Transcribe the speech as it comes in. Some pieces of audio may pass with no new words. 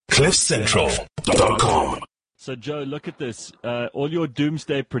CliffCentral.com. So, Joe, look at this. All your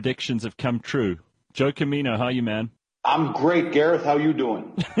doomsday predictions have come true. Joe Cimino, how are you, man? I'm great, Gareth. How you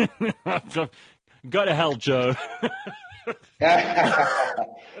doing? Go to hell, Joe.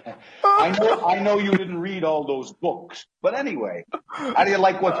 I know you didn't read all those books. But anyway, how do you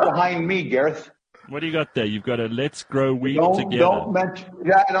like what's behind me, Gareth? What do you got there? You've got a Let's Grow Weed Together. Don't mention.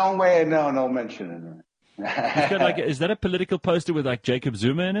 Yeah, don't wait. No mention it. Got is that a political poster with like Jacob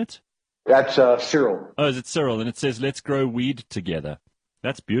Zuma in it? That's Cyril. Oh, is it Cyril? And it says, "Let's grow weed together."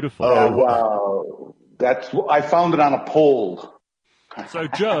 That's beautiful. Oh, wow. I found it on a pole. So,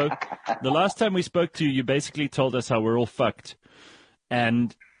 Joe, the last time we spoke to you, you basically told us how we're all fucked,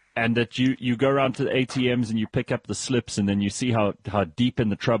 and that you go around to the ATMs and you pick up the slips, and then you see how deep in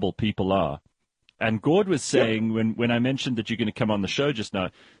the trouble people are. And Gord was saying when I mentioned that you're going to come on the show just now,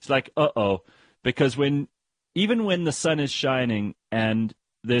 it's like, because even when the sun is shining and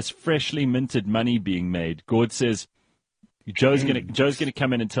there's freshly minted money being made, Gord says Joe's going to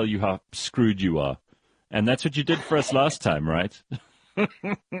come in and tell you how screwed you are, and that's what you did for us last time, right?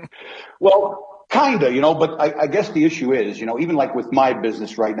 Well, kinda, but I guess the issue is, even like with my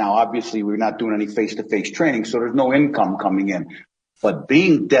business right now, obviously we're not doing any face-to-face training, so there's no income coming in. But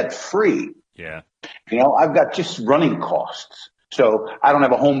being debt-free, I've got just running costs. So I don't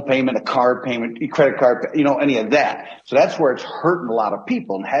have a home payment, a car payment, a credit card, any of that. So that's where it's hurting a lot of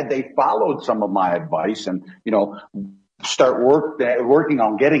people. And had they followed some of my advice and, start working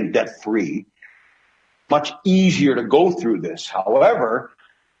on getting debt-free, much easier to go through this. However,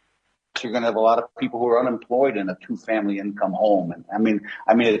 you're going to have a lot of people who are unemployed in a 2-family income home. And I mean,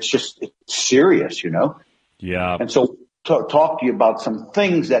 it's serious, Yeah. And so talk to you about some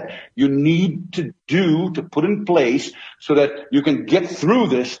things that you need to do to put in place so that you can get through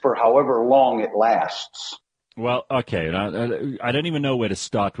this for however long it lasts. Well, okay. I don't even know where to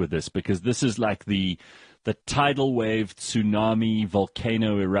start with this, because this is like the tidal wave, tsunami,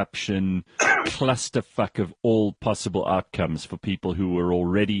 volcano eruption, clusterfuck of all possible outcomes for people who were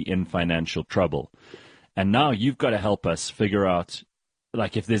already in financial trouble. And now you've got to help us figure out,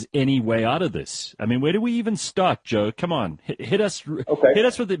 like, if there's any way out of this. I mean, where do we even start, Joe? Come on. Hit us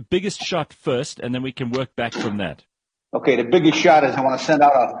with the biggest shot first, and then we can work back from that. Okay, the biggest shot is I want to send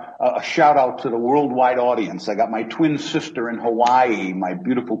out a shout out to the worldwide audience. I got my twin sister in Hawaii, my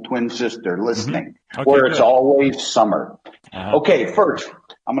beautiful twin sister, listening, where it's always summer. Okay, first,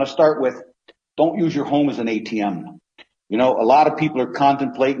 I'm going to start with, don't use your home as an ATM. A lot of people are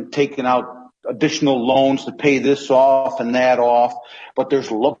contemplating taking out additional loans to pay this off and that off, but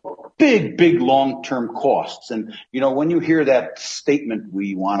there's big long-term costs. And, when you hear that statement,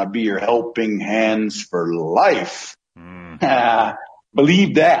 we want to be your helping hands for life.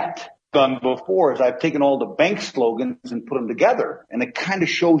 Believe that. Done before is I've taken all the bank slogans and put them together, and it kind of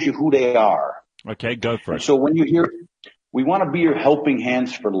shows you who they are. Okay, go for it. So when you hear, we want to be your helping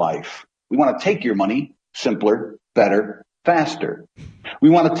hands for life. We want to take your money simpler, better, faster. We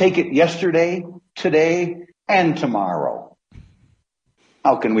want to take it yesterday, today, and tomorrow.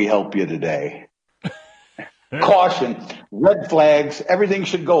 How can we help you today? Caution, red flags, everything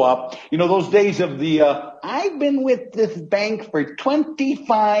should go up. Those days of the, I've been with this bank for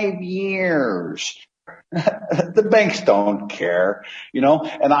 25 years. The banks don't care,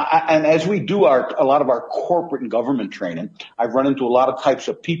 and as we do a lot of our corporate and government training, I've run into a lot of types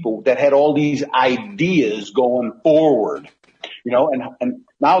of people that had all these ideas going forward, and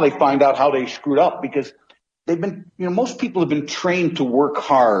now they find out how they screwed up because they've been, most people have been trained to work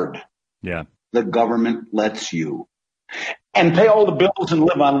hard. Yeah. The government lets you and pay all the bills and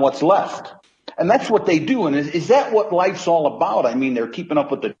live on what's left. And that's what they do. And is that what life's all about? I mean, they're keeping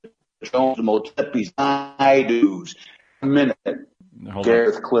up with the Jones, the Motepis, I-do's. A minute.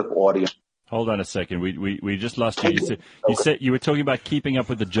 Gareth Cliff audience. Hold on a second. We just lost you. You said you were talking about keeping up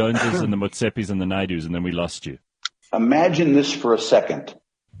with the Joneses and the Motsepis and the Naidus, and then we lost you. Imagine this for a second.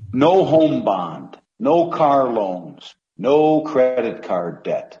 No home bond, no car loans, no credit card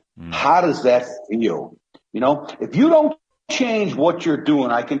debt. How does that feel? If you don't change what you're doing,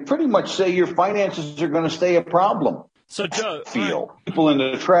 I can pretty much say your finances are going to stay a problem. So, Joe, people in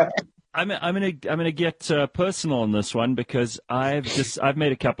the trap. I'm gonna get personal on this one because I've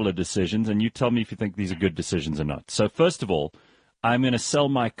made a couple of decisions, and you tell me if you think these are good decisions or not. So, first of all, I'm going to sell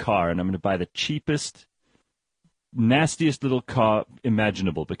my car, and I'm going to buy the cheapest, nastiest little car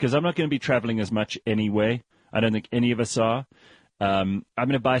imaginable because I'm not going to be traveling as much anyway. I don't think any of us are. I'm going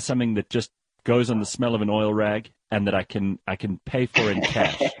to buy something that just goes on the smell of an oil rag and that I can pay for in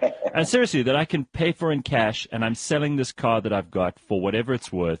cash. And seriously, that I can pay for in cash, and I'm selling this car that I've got for whatever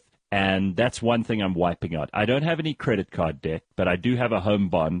it's worth And that's one thing I'm wiping out. I don't have any credit card debt, but I do have a home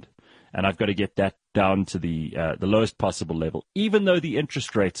bond, and I've got to get that down to the lowest possible level. Even though the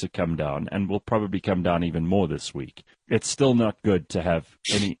interest rates have come down and will probably come down even more this week, it's still not good to have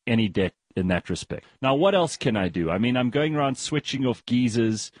any debt in that respect. Now, what else can I do? I mean, I'm going around switching off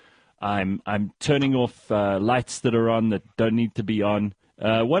geysers. I'm turning off lights that are on that don't need to be on.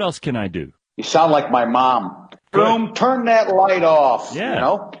 What else can I do? You sound like my mom. Boom, turn that light off. Yeah, you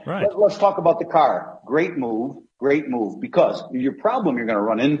know? right. Let's talk about the car. Great move. Because your problem you're going to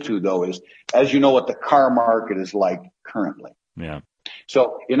run into, though, is, as you know, what the car market is like currently. Yeah.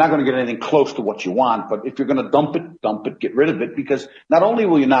 So you're not going to get anything close to what you want, but if you're going to dump it, get rid of it, because not only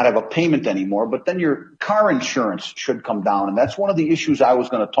will you not have a payment anymore, but then your car insurance should come down. And that's one of the issues I was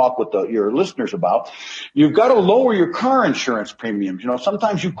going to talk with your listeners about. You've got to lower your car insurance premiums. You know,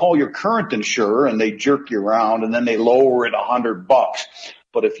 sometimes you call your current insurer and they jerk you around and then they lower it $100.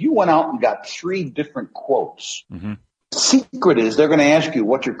 But if you went out and got 3 different quotes, mm-hmm. The secret is they're going to ask you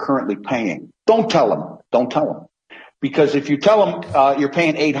what you're currently paying. Don't tell them. Because if you tell them you're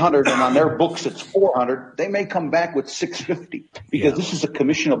paying $800 and on their books it's $400, they may come back with $650 because This is a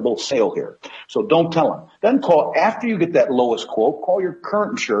commissionable sale here. So don't tell them. Then call after you get that lowest quote. Call your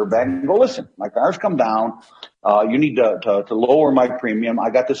current insurer back and go, listen, my car's come down. You need to lower my premium.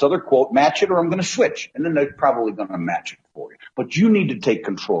 I got this other quote. Match it or I'm going to switch. And then they're probably going to match it for you. But you need to take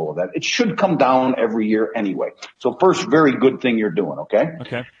control of that. It should come down every year anyway. So first, very good thing you're doing. Okay.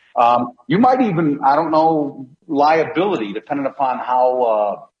 Okay. You might even, I don't know, liability, depending upon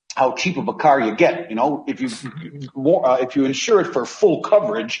how cheap of a car you get. You know, if you insure it for full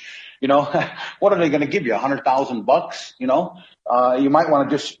coverage, you know, what are they going to give you? $100,000? You know, you might want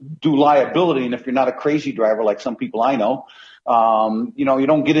to just do liability. And if you're not a crazy driver, like some people I know, you know, you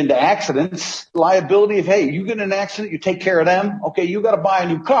don't get into accidents. Liability, if, hey, you get in an accident, you take care of them. Okay. You got to buy a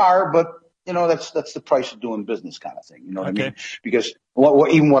new car, but you know, that's the price of doing business kind of thing. You know what I mean? Because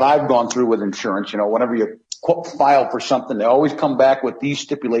even what I've gone through with insurance, you know, whenever you file for something, they always come back with these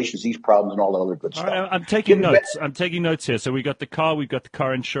stipulations, these problems, and all that other good stuff. Right, I'm taking notes. I'm taking notes here. So we got the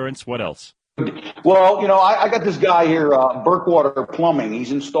car insurance. What else? Well, you know, I got this guy here, Burkwater Plumbing.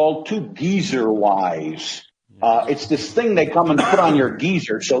 He's installed 2 geyser-wise. It's this thing they come and put on your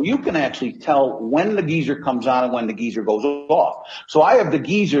geyser, so you can actually tell when the geyser comes on and when the geyser goes off. So I have the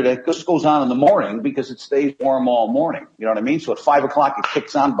geyser that just goes on in the morning because it stays warm all morning. You know what I mean? So at 5 o'clock it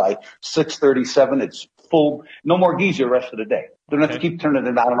kicks on. By 6:37 it's full. No more geyser the rest of the day. Don't have to keep turning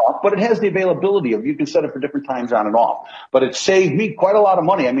it on and off, but it has the availability of you can set it for different times on and off. But it saved me quite a lot of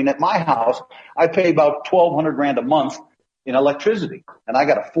money. I mean, at my house, I pay about $1,200 a month in electricity, and I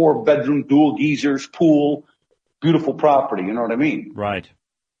got a 4-bedroom dual geysers, pool. Beautiful property, you know what I mean? Right.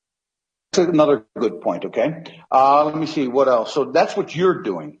 That's another good point, okay? Let me see, what else? So that's what you're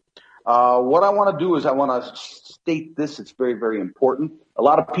doing. What I want to do is I want to state this. It's very, very important. A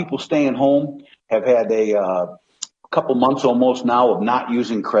lot of people staying home have had a couple months almost now of not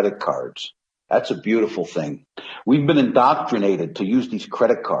using credit cards. That's a beautiful thing. We've been indoctrinated to use these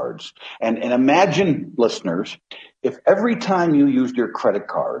credit cards. And imagine, listeners, if every time you used your credit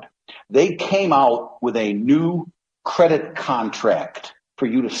card, they came out with a new credit contract for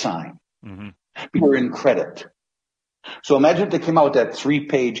you to sign. Mm-hmm. You were in credit. So imagine if they came out with that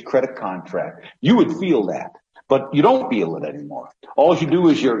 3-page credit contract. You would feel that, but you don't feel it anymore. All you do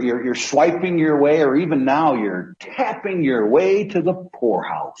is you're swiping your way, or even now you're tapping your way to the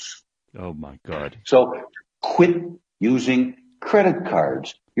poorhouse. Oh my God. So quit using credit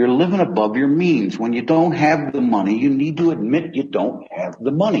cards. You're living above your means. When you don't have the money, you need to admit you don't have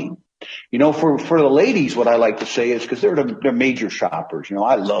the money. You know, for the ladies, what I like to say is, because they're major shoppers. You know,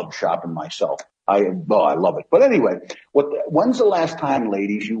 I love shopping myself. I love it. But anyway, when's the last time,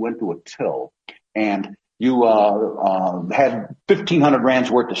 ladies, you went to a till and you had 1,500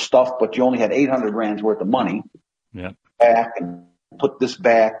 rands worth of stuff, but you only had 800 rands worth of money? Yeah. Back and put this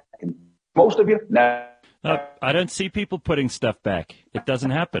back. And most of you, no. I don't see people putting stuff back. It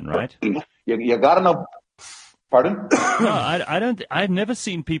doesn't happen, right? You got enough. Pardon? No, I don't. I've never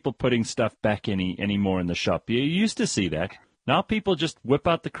seen people putting stuff back anymore in the shop. You used to see that. Now people just whip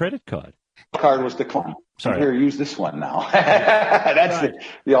out the credit card. Card was declined. Sorry. Here, use this one now. That's right.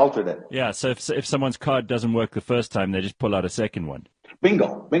 the alternate. Yeah. So if someone's card doesn't work the first time, they just pull out a second one.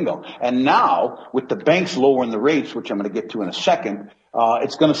 Bingo. And now with the banks lowering the rates, which I'm going to get to in a second,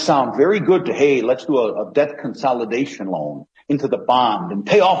 it's going to sound very good to, hey, let's do a debt consolidation loan into the bond and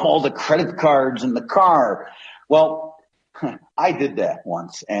pay off all the credit cards in the car. Well, I did that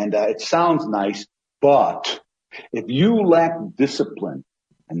once, and it sounds nice, but if you lack discipline,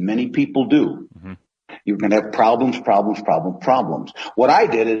 and many people do, You're going to have problems. What I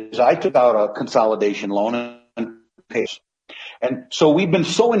did is I took out a consolidation loan and paid. And so we've been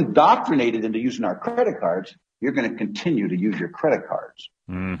so indoctrinated into using our credit cards, you're going to continue to use your credit cards.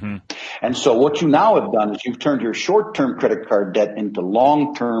 Mm-hmm. And so what you now have done is you've turned your short-term credit card debt into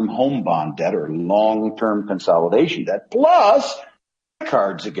long-term home bond debt or long-term consolidation debt plus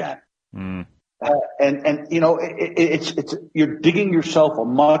cards again. Mm. And you know, it's you're digging yourself a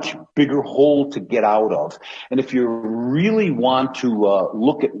much bigger hole to get out of. And if you really want to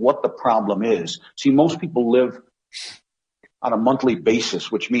look at what the problem is, see, most people live on a monthly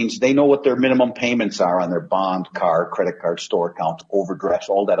basis, which means they know what their minimum payments are on their bond, car, credit card, store accounts, overdrafts,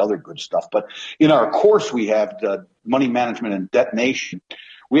 all that other good stuff. But in our course, we have the Money Management and Debt Nation.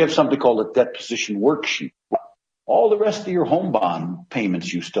 We have something called a debt position worksheet. All the rest of your home bond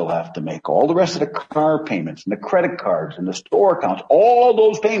payments you still have to make. All the rest of the car payments and the credit cards and the store accounts, all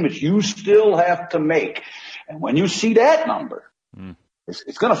those payments you still have to make. And when you see that number,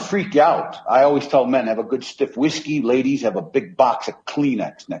 it's going to freak you out. I always tell men, have a good stiff whiskey. Ladies, have a big box of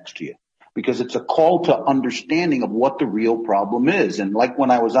Kleenex next to you. Because it's a call to understanding of what the real problem is. And like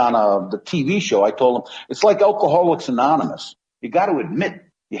when I was on the TV show, I told them, it's like Alcoholics Anonymous. You got to admit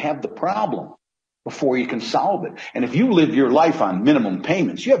you have the problem before you can solve it. And if you live your life on minimum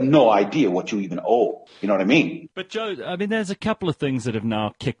payments, you have no idea what you even owe. You know what I mean? But Joe, I mean, there's a couple of things that have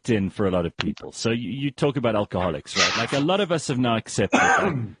now kicked in for a lot of people. So you talk about alcoholics, right? Like a lot of us have now accepted,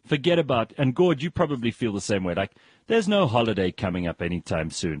 like, forget about, and Gord, you probably feel the same way. Like there's no holiday coming up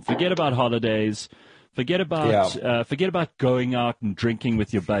anytime soon. Forget about holidays. Forget about going out and drinking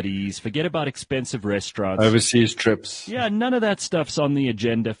with your buddies. Forget about expensive restaurants. Overseas trips. Yeah, none of that stuff's on the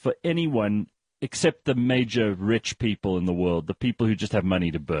agenda for anyone except the major rich people in the world, the people who just have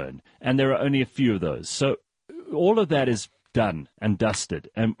money to burn. And there are only a few of those. So all of that is done and dusted.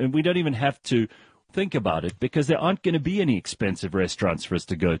 And we don't even have to think about it because there aren't going to be any expensive restaurants for us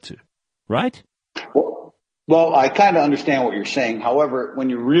to go to. Right? Well, I kind of understand what you're saying. However, when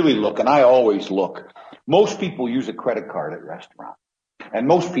you really look, and I always look, most people use a credit card at restaurants. And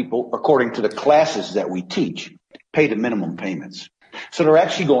most people, according to the classes that we teach, pay the minimum payments. So they're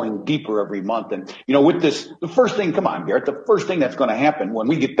actually going deeper every month. And, you know, with this, the first thing, come on, Garrett, the first thing that's going to happen when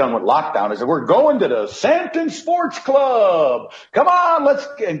we get done with lockdown is that we're going to the Santon Sports Club. Come on, let's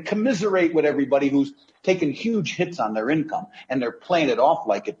commiserate with everybody who's taking huge hits on their income and they're playing it off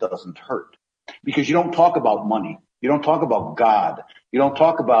like it doesn't hurt. Because you don't talk about money. You don't talk about God. You don't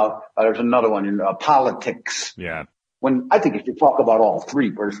talk about, there's another one, politics. Yeah. When I think you should talk about all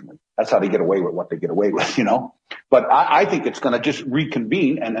three personally. That's how they get away with what they get away with, you know. But I think it's going to just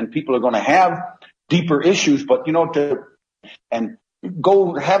reconvene and people are going to have deeper issues, but, you know, and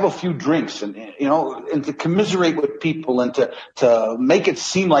go have a few drinks and, you know, and to commiserate with people and to make it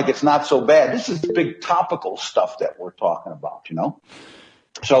seem like it's not so bad. This is big topical stuff that we're talking about, you know.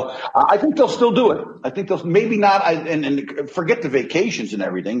 So I think they'll still do it. I think they'll maybe not, and forget the vacations and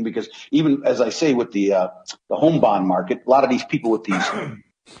everything, because even as I say with the home bond market, a lot of these people with these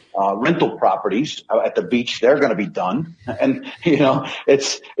rental properties at the beach, they're going to be done. And, you know,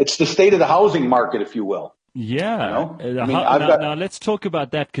 it's the state of the housing market, if you will. Yeah. You know? I mean, now let's talk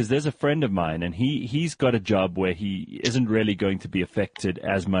about that, because there's a friend of mine and he's got a job where he isn't really going to be affected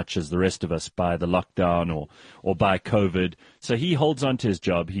as much as the rest of us by the lockdown or by COVID. So he holds on to his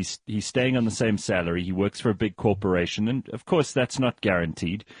job. He's staying on the same salary. He works for a big corporation. And of course that's not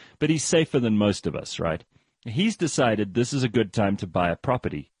guaranteed, but he's safer than most of us, right? He's decided this is a good time to buy a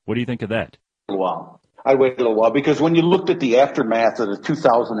property. What do you think of that? Wow. I'd wait a little while, because when you looked at the aftermath of the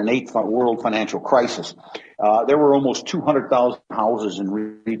 2008 world financial crisis, there were almost 200,000 houses in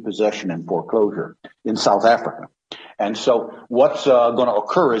repossession and foreclosure in South Africa. And so what's going to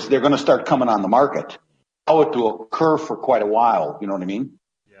occur is they're going to start coming on the market. Allow it to occur for quite a while, you know what I mean?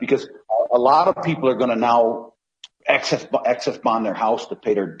 Yeah. Because a lot of people are going to now excess bond their house to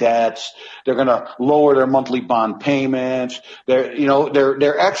pay their debts. They're going to lower their monthly bond payments.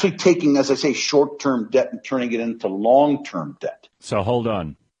 They're actually taking, as I say, short-term debt and turning it into long-term debt. So hold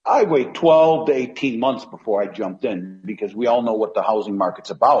on. I wait 12 to 18 months before I jumped in, because we all know what the housing market's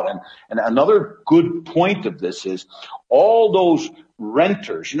about. And another good point of this is all those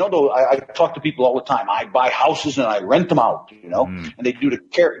renters, you know, I talk to people all the time. I buy houses and I rent them out, you know, and they do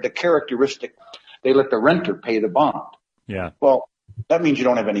the characteristic. They let the renter pay the bond. Yeah. Well, that means you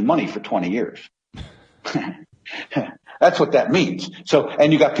don't have any money for 20 years. That's what that means. So,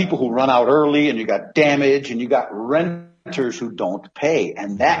 and you got people who run out early, and you got damage, and you got renters who don't pay.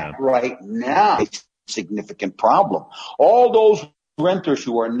 And that right now is a significant problem. All those renters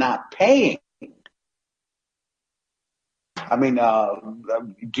who are not paying I mean,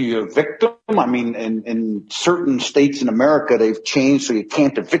 do you evict them? I mean, in certain states in America, they've changed so you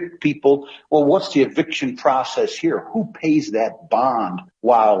can't evict people. Well, what's the eviction process here? Who pays that bond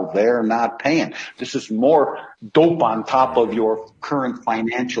while they're not paying? This is more dope on top of your current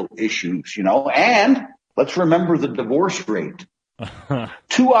financial issues, and let's remember the divorce rate.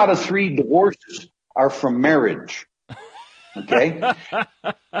 2 out of 3 divorces are from marriage. Okay.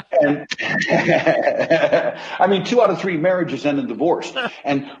 And I mean, 2 out of 3 marriages end in divorce.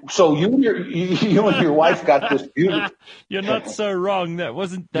 And so you and your wife got this beautiful. You're not so wrong. That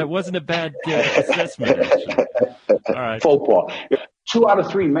wasn't a bad assessment, actually. All right. Football. 2 out of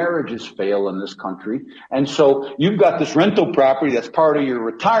 3 marriages fail in this country. And so you've got this rental property that's part of your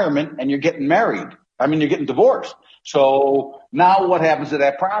retirement and you're getting married. I mean, you're getting divorced. So now what happens to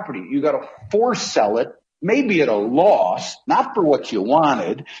that property? You got to force sell it. Maybe at a loss, not for what you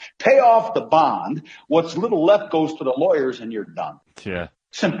wanted, pay off the bond. What's little left goes to the lawyers and you're done. Yeah.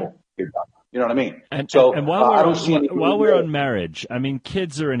 Simple. You're done. You know what I mean? And while we're on marriage, I mean,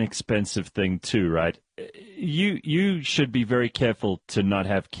 kids are an expensive thing too, right? You should be very careful to not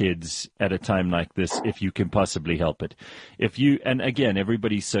have kids at a time like this if you can possibly help it. And again,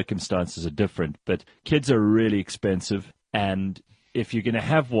 everybody's circumstances are different, but kids are really expensive. And if you're going to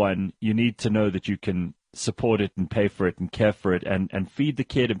have one, you need to know that you can support it and pay for it and care for it and feed the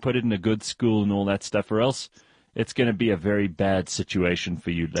kid and put it in a good school and all that stuff, or else it's going to be a very bad situation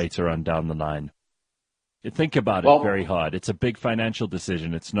for you later on down the line. You think about it very hard. It's a big financial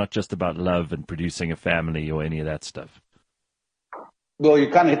decision. It's not just about love and producing a family or any of that stuff. Well, you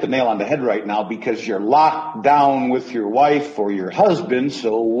kind of hit the nail on the head right now because you're locked down with your wife or your husband.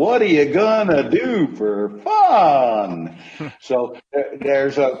 So what are you going to do for fun? So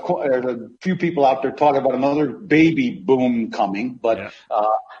there's a few people out there talking about another baby boom coming. But, and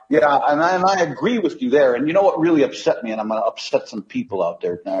I agree with you there. And you know what really upset me? And I'm going to upset some people out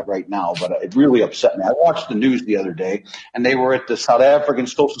there right now, but it really upset me. I watched the news the other day and they were at the South African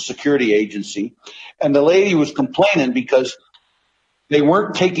Social Security Agency. And the lady was complaining because they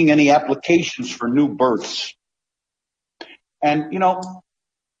weren't taking any applications for new births. And,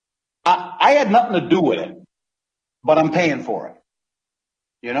 I had nothing to do with it, but I'm paying for it.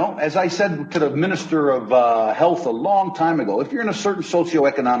 As I said to the Minister of Health a long time ago, if you're in a certain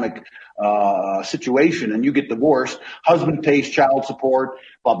socioeconomic situation and you get divorced, husband pays child support,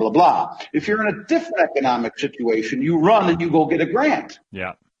 blah, blah, blah. If you're in a different economic situation, you run and you go get a grant.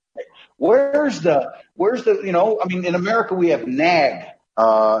 Yeah. Where's the, in America we have NAG,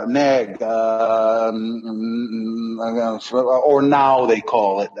 or now they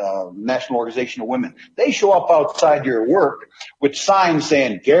call it, National Organization of Women. They show up outside your work with signs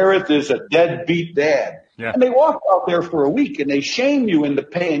saying, Gareth is a deadbeat dad. Yeah. And they walk out there for a week and they shame you into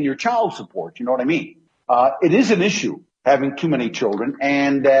paying your child support. You know what I mean? It is an issue having too many children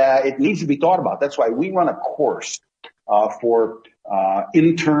and, it needs to be thought about. That's why we run a course, for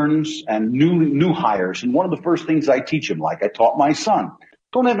interns and new hires. And one of the first things I teach them, like I taught my son,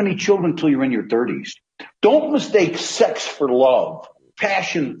 don't have any children until you're in your 30s. Don't mistake sex for love,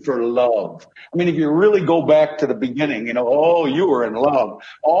 passion for love. I mean, if you really go back to the beginning, you were in love.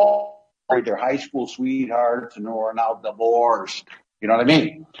 They're high school sweethearts and are now divorced. You know what I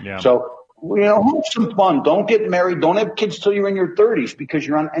mean? Yeah. So, have some fun. Don't get married. Don't have kids till you're in your 30s because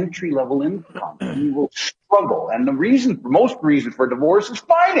you're on entry-level income. You will struggle. And most reason for divorce is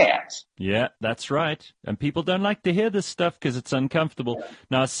finance. Yeah, that's right. And people don't like to hear this stuff because it's uncomfortable.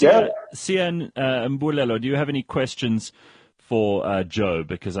 Now, Sia Mbulelo, do you have any questions for Joe?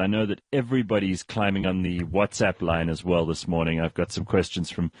 Because I know that everybody's climbing on the WhatsApp line as well this morning. I've got some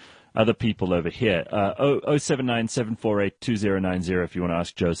questions from other people over here. 079-748-2090 if you want to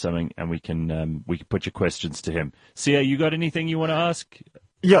ask Joe something, and we can put your questions to him. Sia, you got anything you want to ask?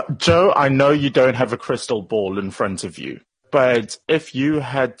 Yeah, Joe, I know you don't have a crystal ball in front of you, but if you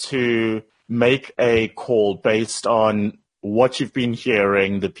had to make a call based on what you've been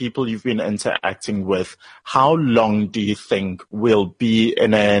hearing, the people you've been interacting with, how long do you think we'll be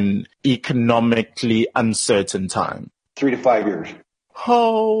in an economically uncertain time? 3 to 5 years.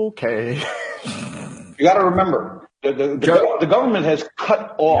 Okay. You got to remember, the government has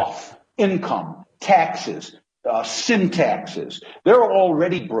cut off income, taxes, sin taxes. They're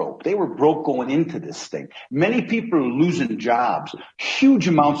already broke. They were broke going into this thing. Many people are losing jobs. Huge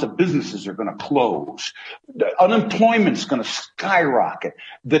amounts of businesses are going to close. The unemployment's going to skyrocket.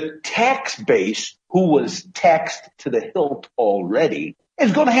 The tax base, who was taxed to the hilt already,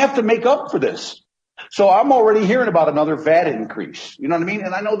 is going to have to make up for this. So I'm already hearing about another VAT increase. You know what I mean?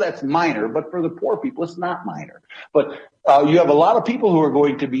 And I know that's minor, but for the poor people, it's not minor. But You have a lot of people who are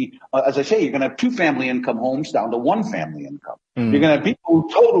going to be, as I say, you're going to have 2-family income homes down to 1-family income. You're going to have people who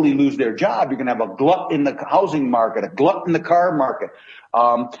totally lose their job. You're going to have a glut in the housing market, a glut in the car market.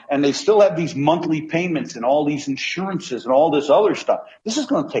 And they still have these monthly payments and all these insurances and all this other stuff. This is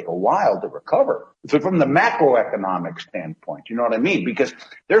going to take a while to recover. So from the macroeconomic standpoint, you know what I mean? Because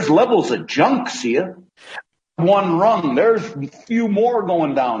there's levels of junk, see ya. One rung, there's a few more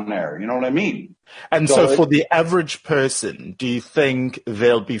going down there. You know what I mean? And so for the average person, do you think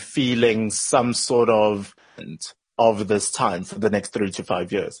they'll be feeling some sort of this time for the next 3 to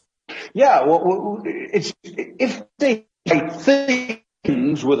 5 years? Yeah, well, it's if they take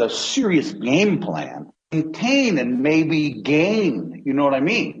things with a serious game plan, maintain and maybe gain, you know what I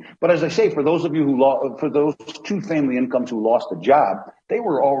mean? But as I say, for those of you for those 2-family incomes who lost a job, they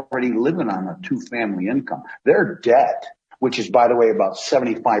were already living on a 2-family income. Their debt, which is, by the way, about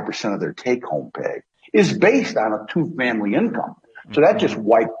 75% of their take-home pay, is based on a 2-family income. So that just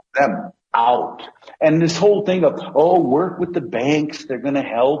wiped them out. And this whole thing of, work with the banks, they're going to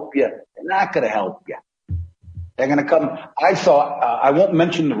help you. They're not going to help you. They're going to come. I won't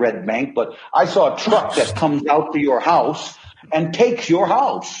mention the red bank, but I saw a truck that comes out to your house and takes your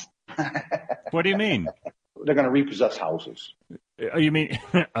house. What do you mean? They're going to repossess houses. You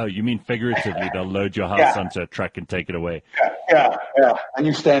mean figuratively? They'll load your house onto a truck and take it away. Yeah. And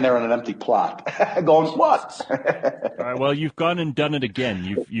you stand there on an empty plot, going, "What?" All right, well, you've gone and done it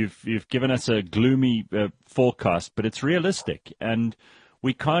again. You've given us a gloomy forecast, but it's realistic, and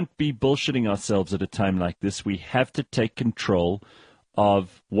we can't be bullshitting ourselves at a time like this. We have to take control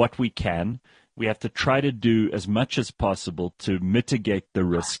of what we can. We have to try to do as much as possible to mitigate the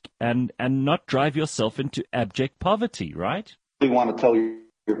risk and not drive yourself into abject poverty, right? We want to tell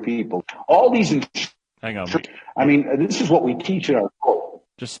your people all these. Hang on. I mean, this is what we teach in our course.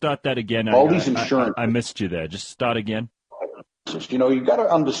 Just start that again. All these insurance. I missed you there. Just start again. You know, you've got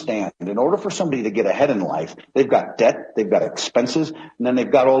to understand, in order for somebody to get ahead in life, they've got debt, they've got expenses, and then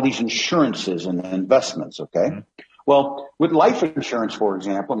they've got all these insurances and investments, okay? Mm-hmm. Well, with life insurance, for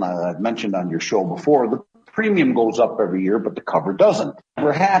example, and I've mentioned on your show before, the premium goes up every year, but the cover doesn't.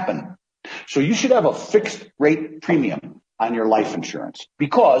 Never happen. So you should have a fixed rate premium on your life insurance,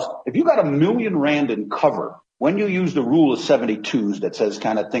 because if you got R1 million in cover, when you use the rule of 72s that says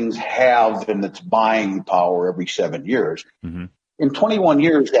kind of things have in its buying power every 7 years, mm-hmm. in 21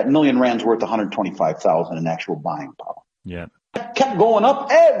 years, that R1 million worth 125,000 in actual buying power. Yeah. It kept going up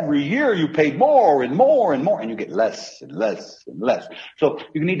every year. You paid more and more and more, and you get less and less and less. So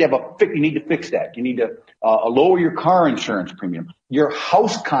you need to you need to fix that. You need to lower your car insurance premium. Your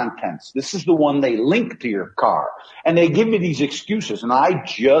house contents. This is the one they link to your car, and they give me these excuses. And I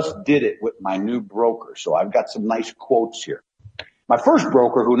just did it with my new broker, so I've got some nice quotes here. My first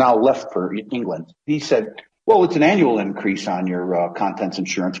broker, who now left for England, he said, "Well, it's an annual increase on your contents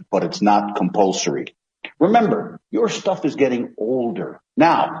insurance, but it's not compulsory. Remember, your stuff is getting older."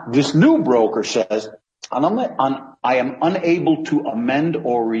 Now, this new broker says, I am unable to amend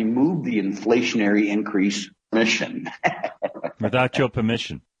or remove the inflationary increase permission. Without your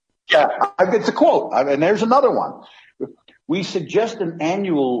permission. Yeah, it's a quote. And there's another one. "We suggest an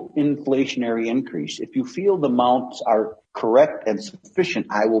annual inflationary increase. If you feel the amounts are correct and sufficient,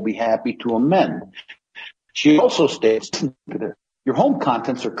 I will be happy to amend." She also states, your home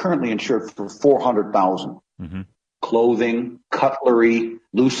contents are currently insured for $400,000. Mm-hmm. Clothing, cutlery,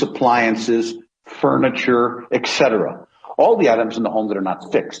 loose appliances, furniture, etc. All the items in the home that are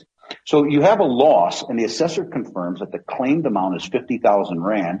not fixed. So you have a loss, and the assessor confirms that the claimed amount is 50,000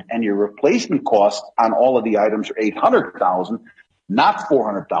 Rand, and your replacement costs on all of the items are 800,000, not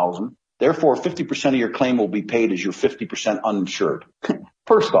 400,000. Therefore, 50% of your claim will be paid as you're 50% uninsured.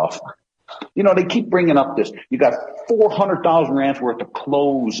 First off, you know, they keep bringing up this. You got 400,000 Rands worth of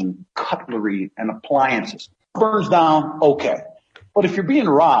clothes and cutlery and appliances. Burns down, okay. But if you're being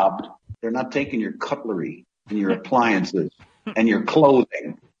robbed, they're not taking your cutlery and your appliances and your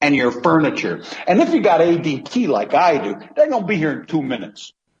clothing and your furniture. And if you got ADT like I do, they're going to be here in 2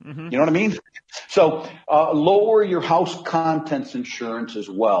 minutes. Mm-hmm. You know what I mean? So lower your house contents insurance as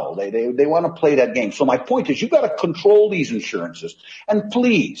well. They want to play that game. So my point is, you got to control these insurances. And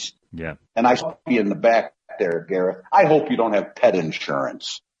please, yeah. And I saw you in the back there, Gareth, I hope you don't have pet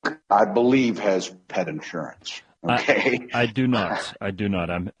insurance. I believe has pet insurance. Okay. I do not.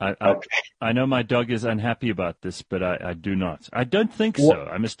 Okay. I know my dog is unhappy about this, but I do not. I don't think so.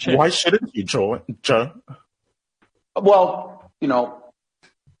 I must check. Why shouldn't you, Joe? Well, you know,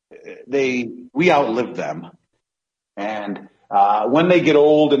 we outlived them. And when they get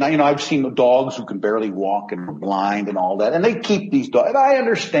old, and I've seen the dogs who can barely walk and are blind and all that, and they keep these dogs. And I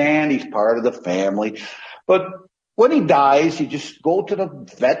understand he's part of the family, but when he dies, you just go to the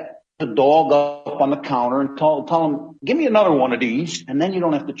vet, the dog up on the counter and tell him, give me another one of these. And then you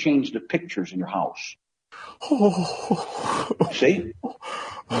don't have to change the pictures in your house. See?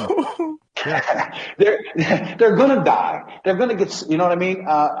 They're going to die. They're going to get, you know what I mean?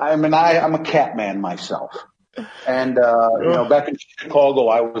 I'm a cat man myself. And, back in Chicago,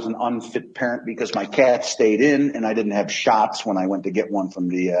 I was an unfit parent because my cat stayed in and I didn't have shots when I went to get one from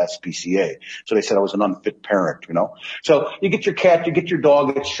the SPCA. So they said I was an unfit parent, So you get your cat, you get your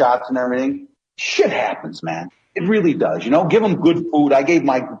dog, get shots and everything. Shit happens, man. It really does, Give them good food. I gave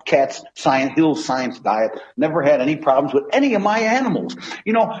my cats Hill Science diet. Never had any problems with any of my animals.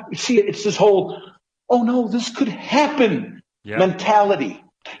 See, it's this whole, oh no, this could happen mentality.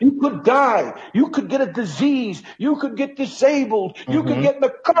 You could die. You could get a disease. You could get disabled. You could get in a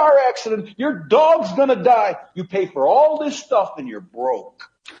car accident. Your dog's going to die. You pay for all this stuff and you're broke.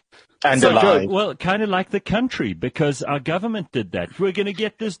 And Joe, well, kind of like the country, because our government did that. We're going to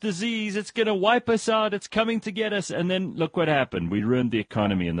get this disease. It's going to wipe us out. It's coming to get us. And then look what happened. We ruined the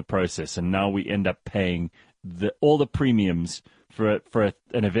economy in the process. And now we end up paying all the premiums for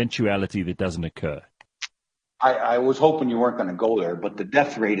an eventuality that doesn't occur. I was hoping you weren't going to go there, but the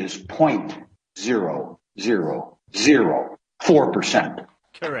death rate is 0.0004%.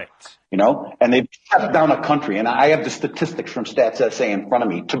 Correct. And they've shut down a country. And I have the statistics from Stats SA in front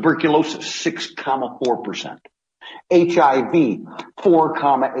of me. Tuberculosis, 6.4%. HIV,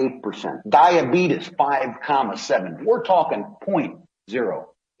 4.8%. Diabetes, 5.7%. We're talking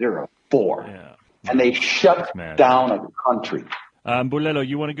 0.004. Yeah. And they shut down a country. Bulelo,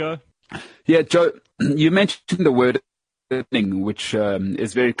 you want to go? Yeah, Joe, you mentioned the word discipline, which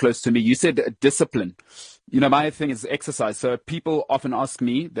is very close to me. You said discipline. My thing is exercise. So people often ask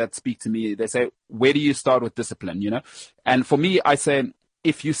me, that speak to me, they say, where do you start with discipline, And for me, I say,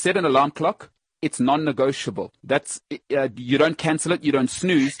 if you set an alarm clock, it's non-negotiable. That's you don't cancel it, you don't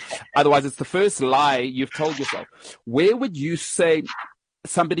snooze. Otherwise, it's the first lie you've told yourself. Where would you say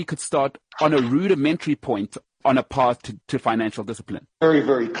somebody could start on a rudimentary point on a path to financial discipline? Very,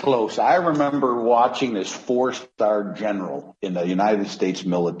 very close. I remember watching this 4-star general in the United States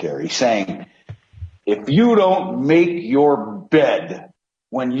military saying, if you don't make your bed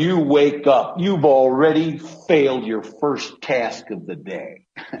when you wake up, you've already failed your first task of the day.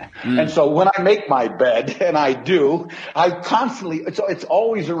 And so when I make my bed, and I do, I constantly, it's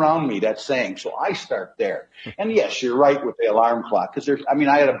always around me, that saying. So I start there. And yes, you're right with the alarm clock. Cause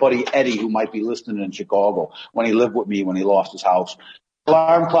I had a buddy, Eddie, who might be listening in Chicago when he lived with me when he lost his house.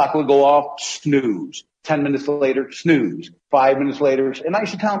 Alarm clock would go off, snooze. 10 minutes later, snooze. 5 minutes later. And I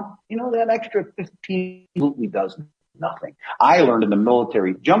used to tell him, that extra 15 absolutely does nothing. I learned in the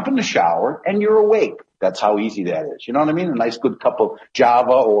military, jump in the shower and you're awake. That's how easy that is. You know what I mean? A nice good cup of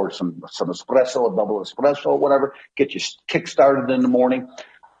Java or some espresso, a double espresso, whatever. Get you kick-started in the morning.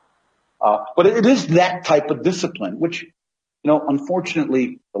 But it is that type of discipline, which,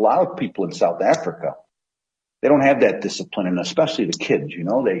 unfortunately, a lot of people in South Africa, they don't have that discipline, and especially the kids,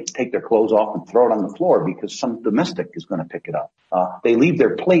 they take their clothes off and throw it on the floor because some domestic is going to pick it up. They leave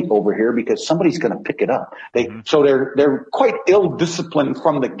their plate over here because somebody's going to pick it up. So they're quite ill-disciplined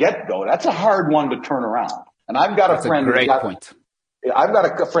from the get-go. That's a hard one to turn around. And I've got a friend who's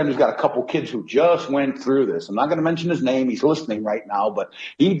got a couple kids who just went through this. I'm not going to mention his name. He's listening right now, but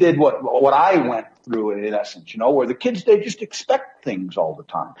he did what I went through in essence, where the kids, they just expect things all the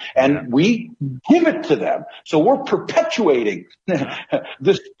time. And we give it to them. So we're perpetuating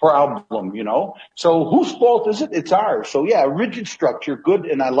this problem, So whose fault is it? It's ours. So yeah, rigid structure, good.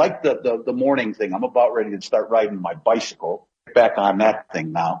 And I like the morning thing. I'm about ready to start riding my bicycle. Back on that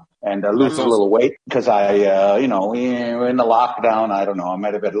thing now. And lose a little weight because we're in the lockdown. I don't know. I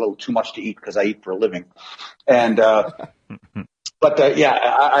might have had a little too much to eat because I eat for a living. And, I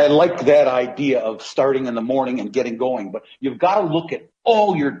like that idea of starting in the morning and getting going. But you've got to look at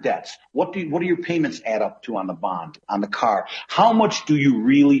all your debts. What do your payments add up to on the bond, on the car? How much do you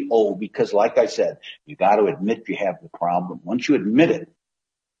really owe? Because like I said, you got to admit you have the problem. Once you admit it,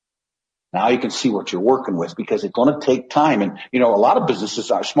 now you can see what you're working with because it's going to take time. And, a lot of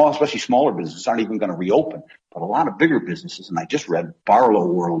businesses are small, especially smaller businesses aren't even going to reopen. But a lot of bigger businesses, and I just read Barlow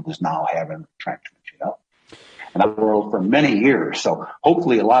World is now having retrenchment, and that world for many years. So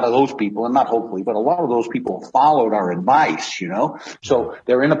hopefully a lot of those people, and not hopefully, but a lot of those people followed our advice, So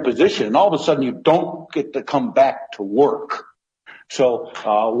they're in a position and all of a sudden you don't get to come back to work. So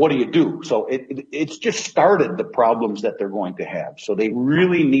what do you do? So it's just started the problems that they're going to have. So they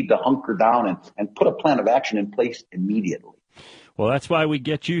really need to hunker down and put a plan of action in place immediately. Well, that's why we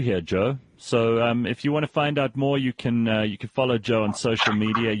get you here, Joe. So if you want to find out more, you can follow Joe on social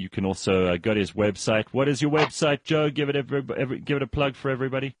media. You can also go to his website. What is your website, Joe? Give it give it a plug for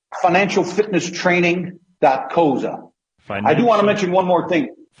everybody. Financialfitnesstraining.coza. I do want to mention one more thing.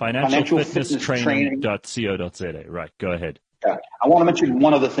 Financialfitnesstraining.co.za. Right, go ahead. Yeah. I want to mention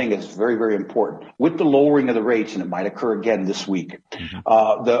one other thing that's very, very important. With the lowering of the rates, and it might occur again this week,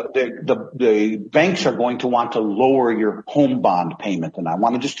 the banks are going to want to lower your home bond payment. And I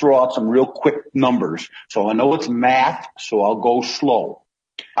want to just throw out some real quick numbers. So I know it's math, so I'll go slow.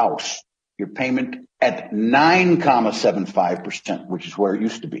 House, your payment at 9.75%, which is where it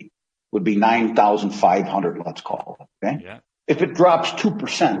used to be, would be 9,500, let's call it. Okay. Yeah. If it drops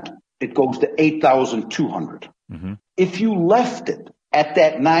 2%, it goes to 8,200. Mm-hmm. If you left it at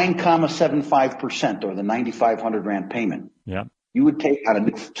that 9.75% or the 9,500 rand payment, you would take out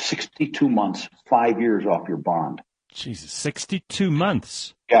a 62 months, 5 years off your bond. Jesus, 62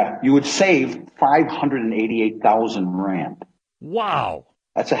 months. Yeah, you would save 588,000 rand. Wow.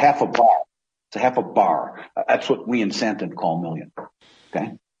 That's a half a bar. It's a half a bar. That's what we in Santon call million.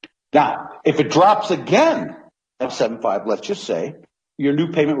 Okay. Now, if it drops again at 7.5, let's just say, your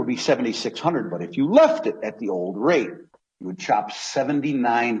new payment would be 7,600, but if you left it at the old rate, you would chop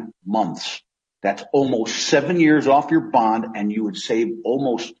 79 months. That's almost 7 years off your bond, and you would save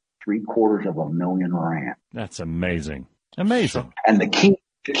almost 750,000 rand. That's amazing. Amazing. And the key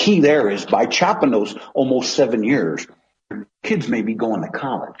there is by chopping those almost 7 years, your kids may be going to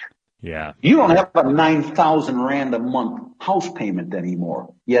college. Yeah. You don't have a 9,000 rand a month house payment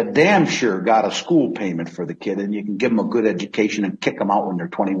anymore. You damn sure got a school payment for the kid, and you can give them a good education and kick them out when they're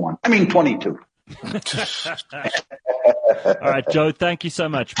 22. All right, Joe, thank you so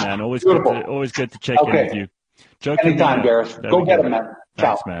much, man. Always good to check in with you. Joe Anytime, Gareth. Go get him, man.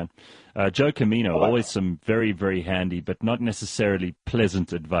 Thanks, man. Joe Cimino, always some very, very handy, but not necessarily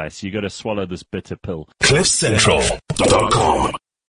pleasant advice. You got to swallow this bitter pill. CliffCentral.com